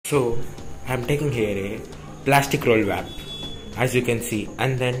So I am taking here a plastic roll wrap, as you can see,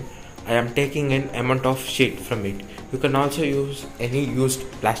 and then I am taking an amount of sheet from it. You can also use any used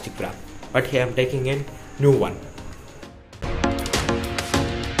plastic wrap, but here I am taking a new one.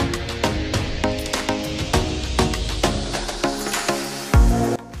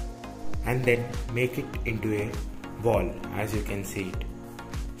 And then make it into a ball, as you can see it.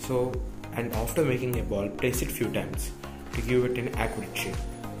 So, and after making a ball, place it few times to give it an accurate shape.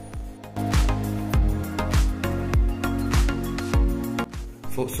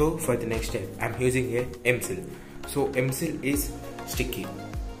 So for the next step, I'm using a M-Sil. So M-Sil is sticky.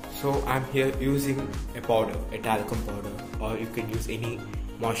 So I'm here using a powder, a talcum powder, or you can use any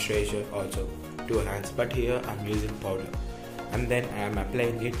moisturizer also to your hands. But here I'm using powder, and then I am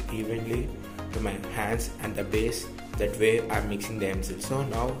applying it evenly to my hands and the base. That way I'm mixing the M-Sil. So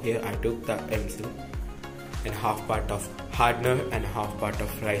now here I took the M-Sil and half part of hardener and half part of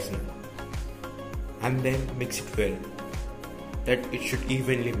Reissner, and then mix it well. That it should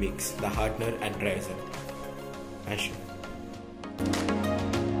evenly mix the hardener and Reissner.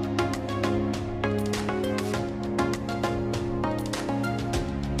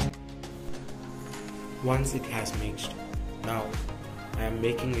 Once it has mixed, now I am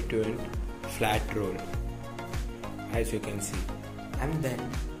making it to a flat roll, as you can see, and then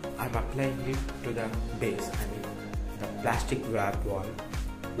I am applying it to the base, the plastic wrap wall,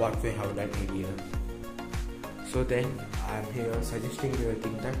 what we have done earlier. So then I am here suggesting you a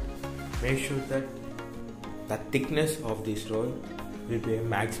thing that make sure that the thickness of this roll will be a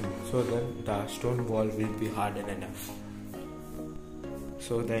maximum, so then the stone wall will be hardened enough.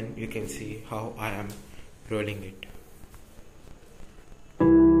 So then you can see how I am rolling it.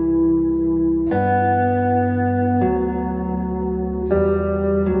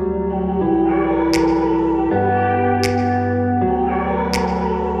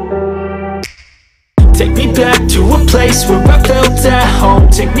 Take me back to a place where I felt at home.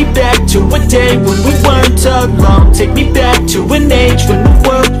 Take me back to a day when we weren't alone. Take me back to an age when the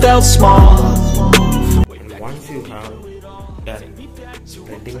world felt small. And once you have done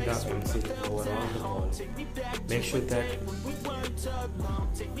spreading the M-Sil over all the wall, make sure that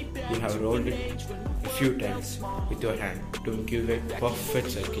you have rolled it a few times with your hand to give a perfect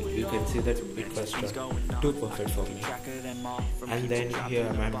circle. You can see that it was too perfect for me. And then here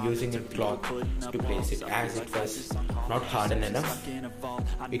I am using a cloth to place it, as it was not hardened enough.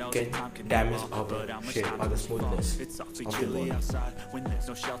 It can damage our shape or the smoothness of the ball.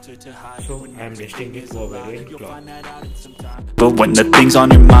 So I am resting it over a cloth. But when the things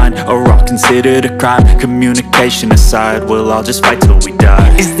on your mind are all considered a crime, communication aside, we'll all just fight till we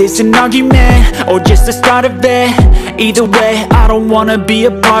die. Is this an argument or just the start of it? Either way, I don't wanna be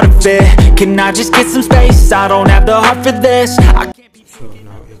a part of it. Can I just get some space? I don't have the heart for this. So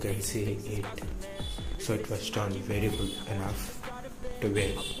now you can see it. So it was done very good enough to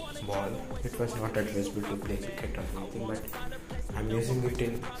wear ball. It was not advisable to play cricket or anything, but I'm using it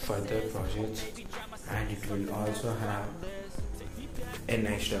in further projects, and it will also have a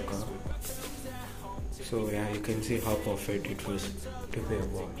nice decor. So yeah, you can see how perfect it was to play a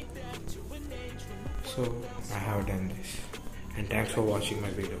ball. So I have done this, and thanks for watching my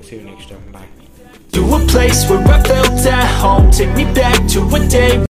video. See you next time. Bye. To a place where I felt at home. Take me back to a day